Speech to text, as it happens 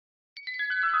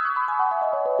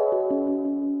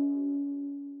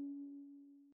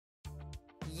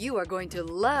You are going to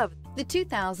love the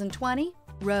 2020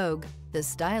 Rogue. The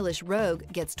stylish Rogue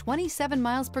gets 27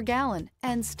 miles per gallon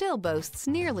and still boasts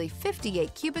nearly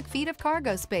 58 cubic feet of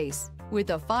cargo space.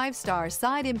 With a 5-star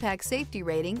side impact safety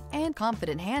rating and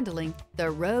confident handling,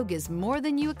 the Rogue is more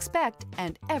than you expect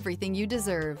and everything you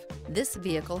deserve. This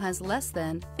vehicle has less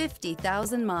than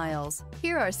 50,000 miles.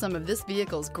 Here are some of this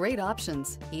vehicle's great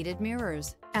options: heated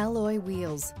mirrors, alloy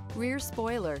wheels, rear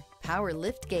spoiler, power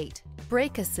lift gate,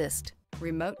 brake assist,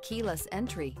 remote keyless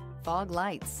entry, fog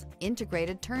lights,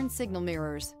 integrated turn signal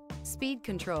mirrors, speed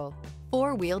control,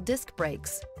 4-wheel disc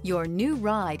brakes. Your new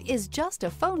ride is just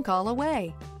a phone call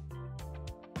away.